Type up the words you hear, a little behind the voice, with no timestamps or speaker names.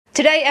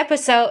Today's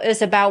episode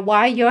is about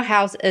why your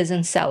house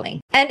isn't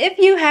selling. And if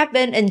you have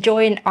been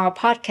enjoying our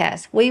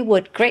podcast, we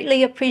would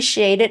greatly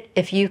appreciate it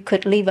if you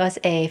could leave us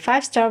a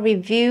 5-star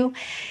review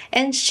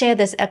and share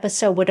this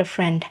episode with a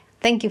friend.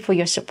 Thank you for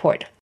your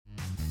support.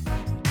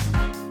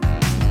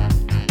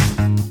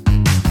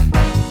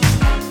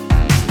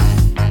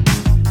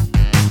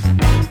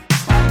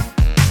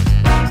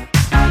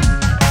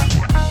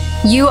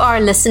 You are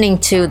listening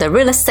to the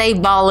Real Estate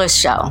Ballers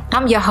Show.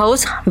 I'm your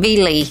host,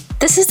 V. Lee.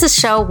 This is the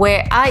show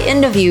where I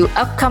interview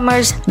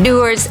upcomers,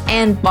 doers,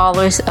 and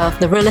ballers of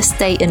the real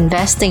estate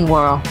investing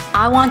world.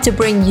 I want to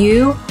bring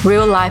you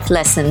real-life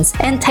lessons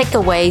and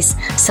takeaways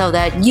so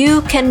that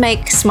you can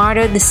make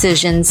smarter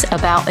decisions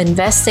about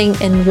investing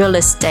in real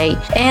estate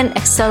and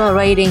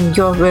accelerating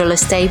your real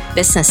estate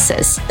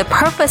businesses. The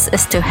purpose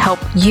is to help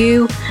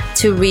you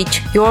to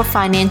reach your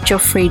financial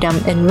freedom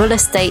in real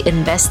estate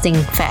investing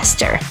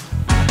faster.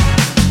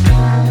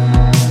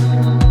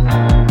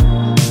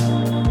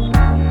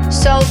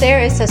 So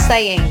there is a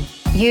saying,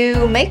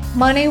 you make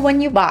money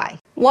when you buy.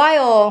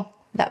 While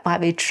that might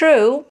be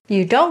true,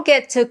 you don't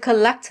get to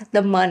collect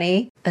the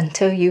money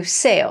until you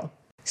sell.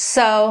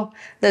 So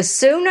the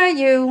sooner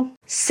you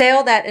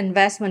sell that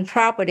investment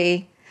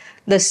property,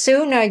 the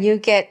sooner you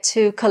get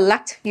to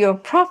collect your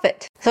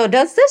profit. So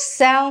does this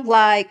sound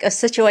like a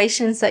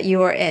situation that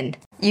you are in?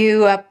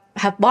 You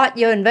have bought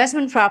your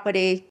investment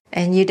property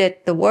and you did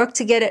the work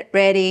to get it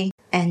ready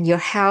and your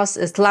house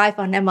is live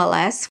on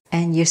MLS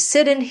and you're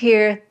sitting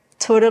here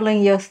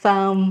twiddling your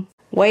thumb,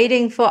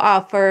 waiting for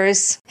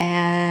offers,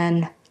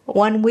 and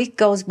 1 week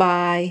goes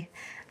by,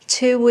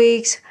 2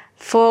 weeks,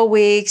 4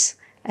 weeks,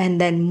 and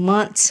then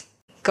months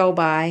go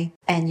by,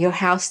 and your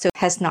house still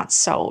has not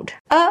sold.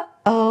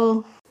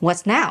 Uh-oh,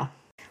 what's now?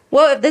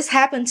 Well, if this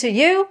happened to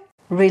you,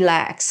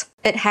 relax.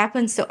 It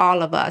happens to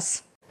all of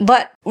us.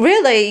 But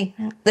really,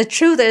 the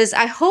truth is,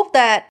 I hope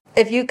that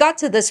if you got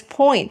to this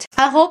point,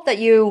 I hope that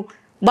you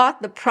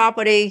bought the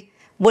property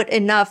with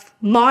enough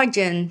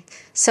margin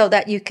so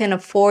that you can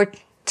afford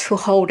to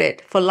hold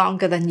it for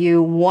longer than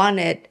you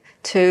wanted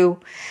to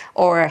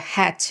or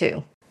had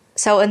to.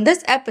 So in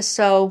this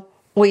episode,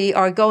 we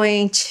are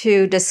going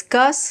to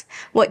discuss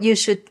what you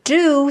should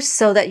do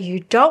so that you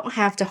don't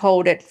have to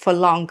hold it for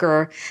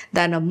longer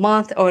than a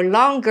month or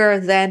longer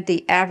than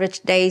the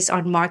average days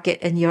on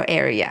market in your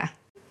area.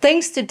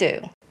 Things to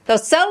do. So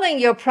selling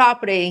your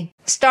property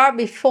start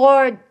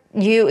before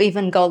you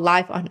even go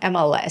live on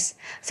MLS.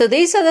 So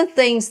these are the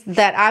things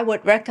that I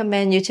would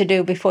recommend you to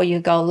do before you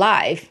go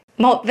live.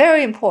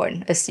 Very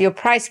important is your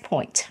price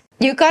point.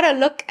 You got to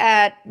look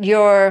at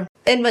your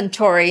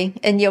inventory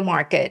in your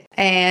market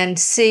and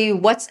see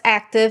what's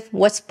active,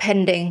 what's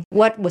pending,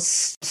 what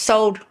was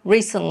sold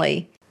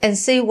recently, and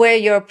see where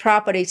your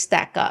properties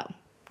stack up.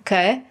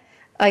 Okay?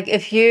 Like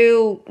if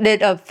you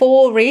did a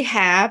full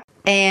rehab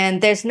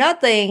and there's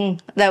nothing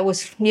that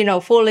was,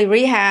 fully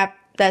rehabbed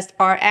that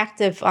are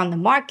active on the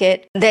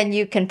market, then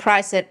you can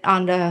price it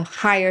on the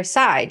higher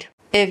side.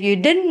 If you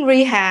didn't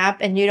rehab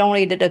and you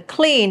only did a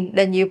clean,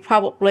 then you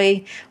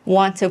probably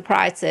want to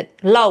price it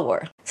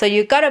lower. So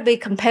you got to be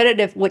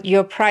competitive with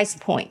your price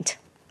point,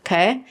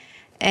 okay?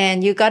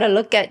 And you got to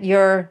look at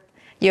your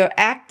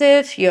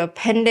active, your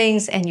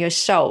pendings, and your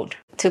sold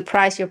to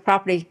price your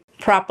property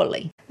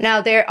properly.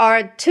 Now, there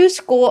are two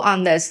schools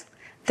on this.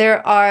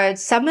 There are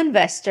some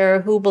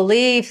investors who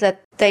believe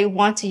that they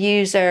want to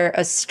use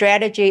a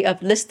strategy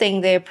of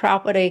listing their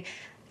property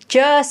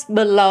just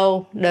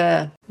below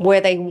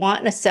where they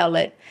want to sell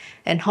it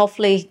and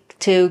hopefully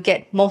to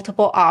get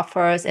multiple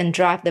offers and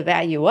drive the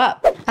value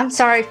up. I'm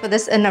sorry for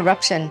this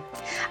interruption.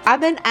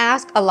 I've been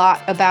asked a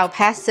lot about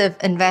passive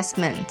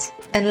investment.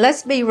 And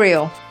let's be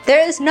real,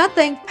 there is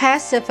nothing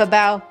passive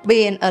about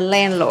being a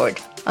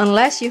landlord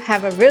unless you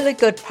have a really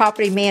good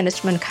property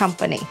management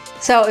company.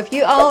 So if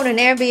you own an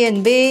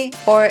Airbnb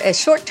or a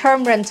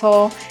short-term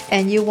rental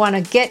and you want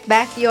to get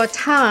back your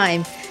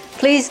time,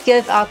 please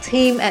give our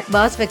team at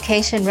Buzz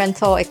Vacation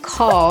Rental a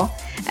call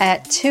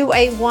at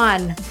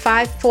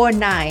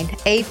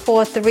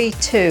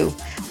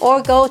 281-549-8432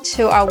 or go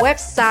to our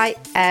website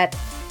at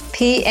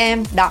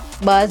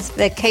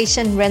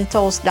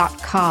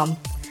pm.buzzvacationrentals.com.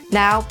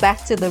 Now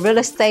back to the Real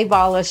Estate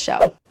Baller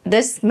Show.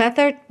 This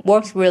method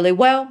works really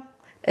well.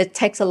 It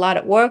takes a lot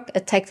of work.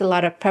 It takes a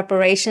lot of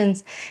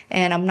preparations,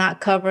 and I'm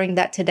not covering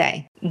that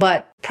today.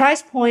 But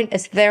price point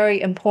is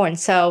very important.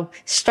 So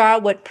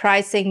start with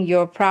pricing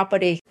your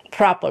property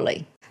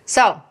properly.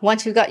 So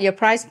once you got your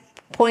price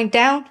point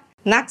down,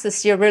 next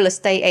is your real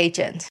estate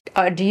agent.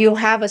 Or do you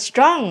have a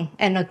strong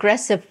and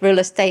aggressive real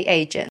estate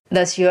agent?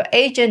 Does your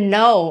agent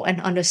know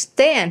and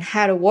understand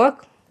how to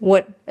work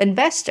with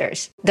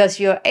investors? Does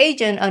your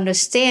agent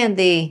understand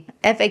the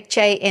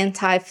FHA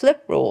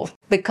anti-flip rule?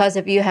 Because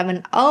if you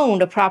haven't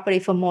owned a property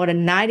for more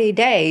than 90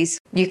 days,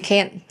 you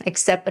can't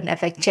accept an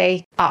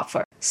FHA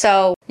offer.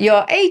 So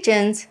your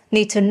agents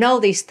need to know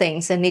these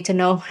things and need to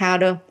know how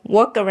to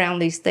work around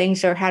these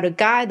things or how to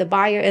guide the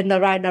buyer in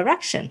the right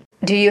direction.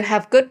 Do you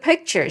have good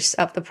pictures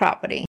of the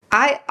property?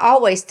 I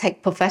always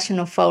take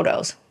professional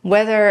photos,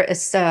 whether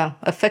it's a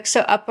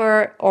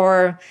fixer-upper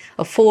or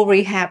a full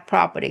rehab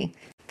property.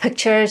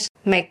 Pictures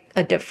make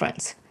a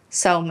difference.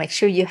 So make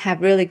sure you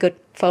have really good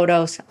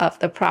photos of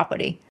the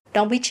property.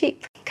 Don't be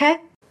cheap, okay?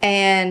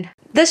 And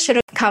this should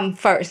come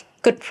first,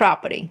 good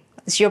property.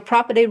 Is your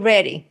property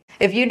ready?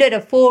 If you did a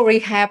full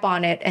rehab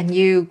on it and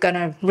you're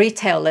gonna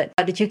retail it,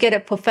 did you get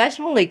it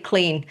professionally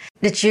clean?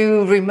 Did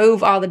you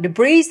remove all the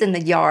debris in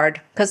the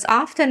yard? Because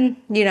often,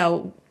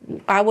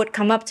 I would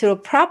come up to a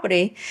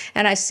property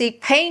and I see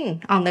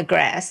paint on the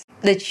grass.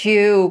 Did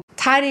you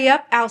tidy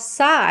up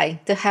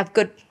outside to have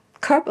good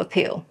curb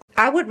appeal?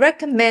 I would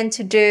recommend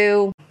to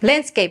do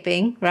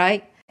landscaping,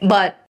 right?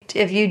 But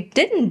if you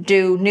didn't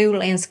do new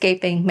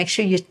landscaping, make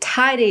sure you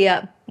tidy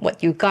up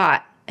what you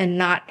got and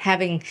not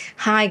having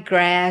high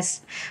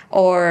grass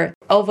or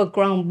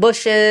overgrown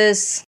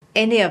bushes,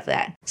 any of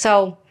that.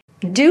 So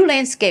do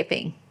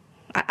landscaping.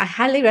 I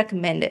highly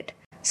recommend it.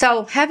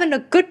 So having a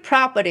good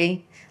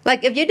property,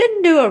 like if you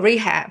didn't do a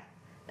rehab,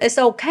 it's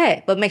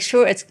okay, but make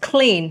sure it's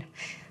clean.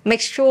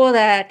 Make sure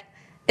that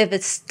if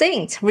it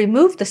stinks,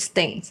 remove the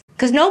stinks.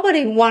 Because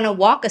nobody want to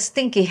walk a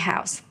stinky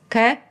house,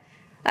 okay?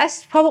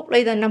 That's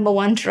probably the number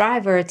one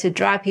driver to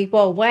drive people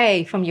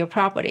away from your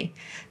property.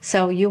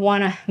 So you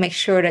want to make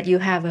sure that you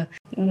have a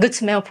good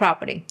smell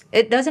property.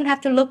 It doesn't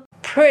have to look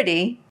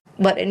pretty,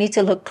 but it needs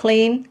to look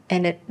clean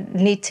and it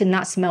needs to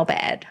not smell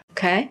bad,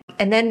 okay?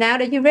 And then now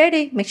that you're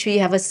ready, make sure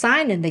you have a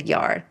sign in the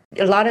yard.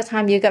 A lot of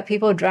time you got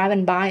people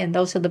driving by and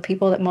those are the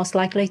people that most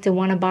likely to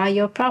want to buy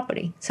your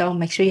property. So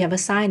make sure you have a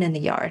sign in the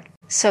yard.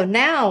 So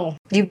now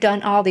you've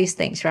done all these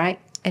things, right?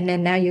 And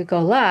then now you go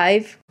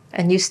live.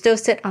 And you still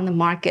sit on the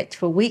market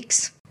for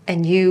weeks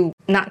and you're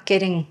not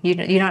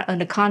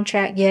under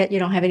contract yet, you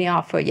don't have any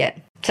offer yet.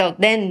 So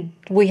then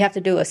we have to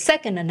do a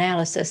second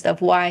analysis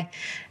of why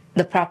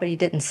the property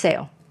didn't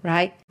sell,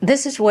 right?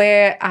 This is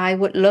where I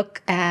would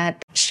look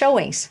at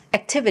showings,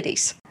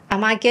 activities.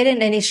 Am I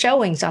getting any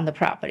showings on the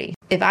property?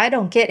 If I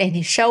don't get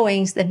any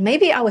showings, then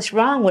maybe I was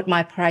wrong with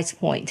my price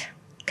point,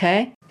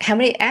 okay? How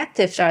many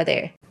actives are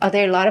there? Are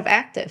there a lot of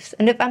actives?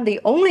 And if I'm the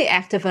only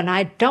active and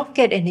I don't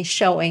get any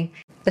showing,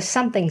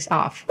 something's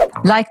off.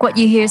 Like what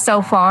you hear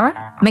so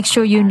far? Make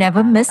sure you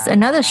never miss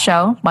another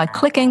show by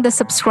clicking the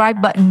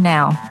subscribe button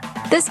now.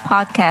 This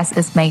podcast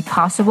is made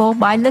possible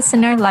by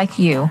listeners like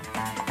you.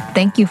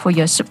 Thank you for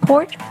your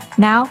support.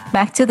 Now,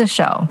 back to the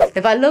show.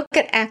 If I look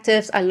at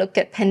actives, I look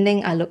at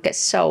pending, I look at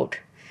sold.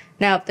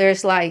 Now, if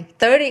there's like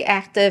 30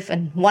 active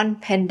and 1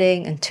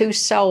 pending and 2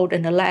 sold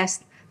in the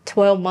last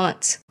 12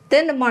 months,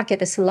 then the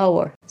market is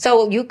lower.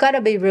 So you got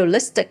to be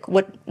realistic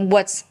with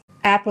what's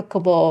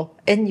applicable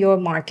in your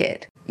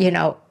market.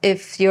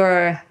 If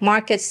your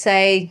market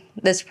say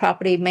this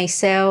property may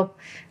sell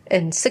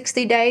in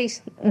 60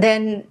 days,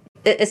 then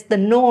it's the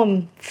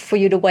norm for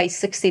you to wait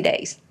 60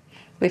 days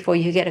before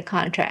you get a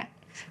contract,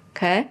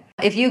 okay?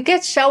 If you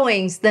get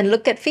showings, then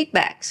look at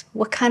feedbacks.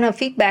 What kind of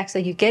feedbacks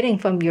are you getting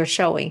from your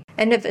showing?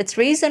 And if it's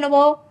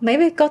reasonable,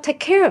 maybe go take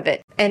care of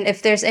it. And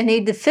if there's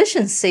any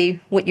deficiency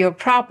with your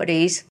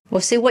properties,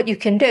 we'll see what you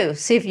can do.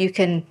 See if you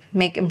can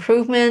make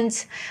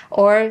improvements,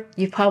 or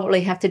you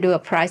probably have to do a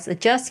price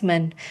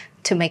adjustment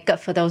to make up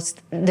for those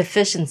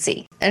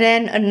deficiencies. And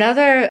then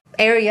another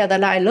area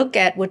that I look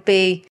at would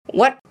be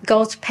what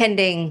goes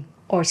pending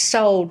or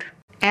sold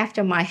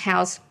after my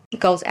house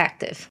goes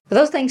active.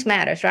 Those things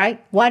matters,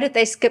 right? Why did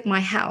they skip my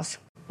house?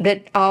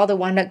 Did all the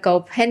one that go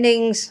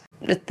pendings,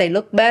 did they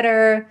look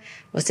better?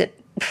 Was it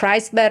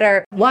priced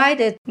better? Why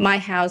did my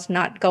house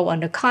not go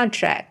under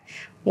contract?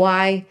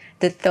 Why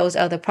did those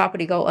other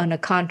property go under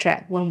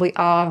contract when we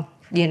all,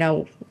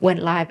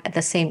 went live at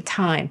the same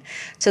time?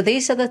 So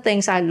these are the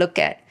things I look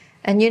at.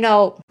 And you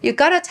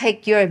got to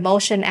take your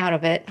emotion out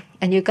of it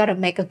and you got to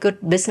make a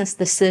good business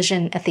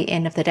decision at the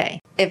end of the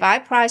day. If I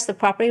price the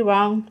property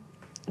wrong,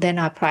 then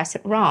I price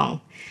it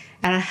wrong.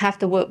 And I have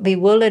to be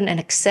willing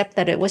and accept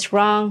that it was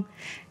wrong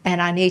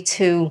and I need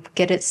to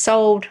get it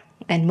sold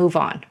and move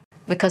on.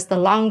 Because the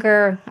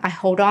longer I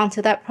hold on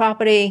to that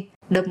property,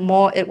 the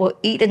more it will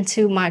eat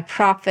into my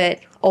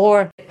profit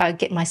or I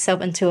get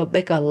myself into a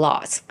bigger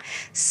loss.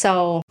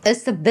 So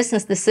it's a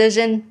business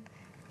decision.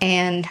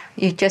 And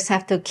you just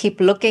have to keep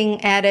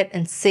looking at it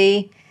and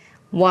see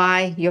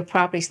why your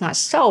property's not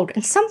sold.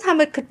 And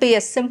sometimes it could be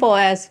as simple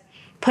as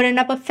putting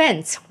up a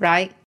fence,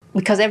 right?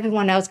 Because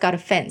everyone else got a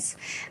fence.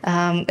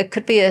 It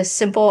could be as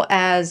simple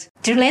as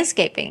do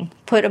landscaping,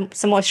 put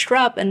some more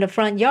shrub in the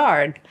front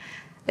yard.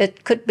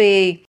 It could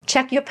be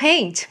check your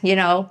paint,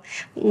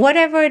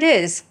 whatever it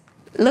is.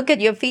 Look at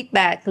your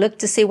feedback. Look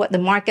to see what the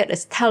market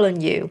is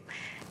telling you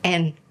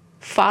and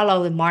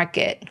follow the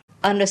market.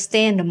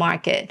 Understand the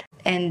market.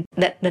 And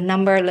let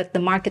the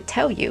market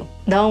tell you.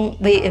 Don't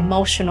be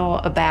emotional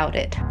about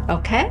it,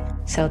 okay?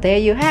 So there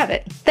you have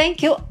it.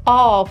 Thank you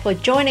all for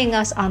joining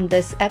us on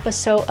this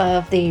episode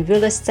of the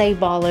Real Estate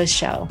Ballers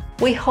Show.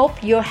 We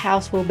hope your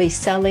house will be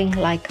selling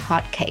like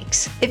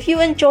hotcakes. If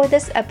you enjoyed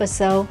this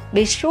episode,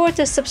 be sure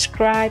to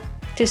subscribe,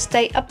 to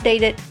stay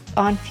updated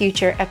on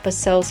future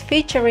episodes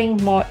featuring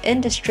more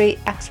industry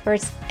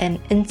experts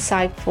and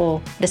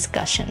insightful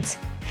discussions.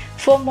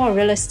 For more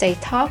real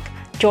estate talk,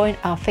 join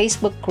our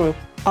Facebook group,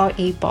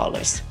 RE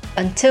Ballers.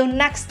 Until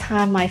next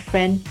time, my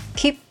friend,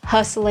 keep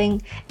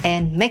hustling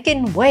and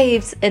making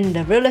waves in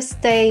the real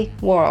estate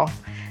world.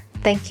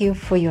 Thank you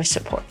for your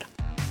support.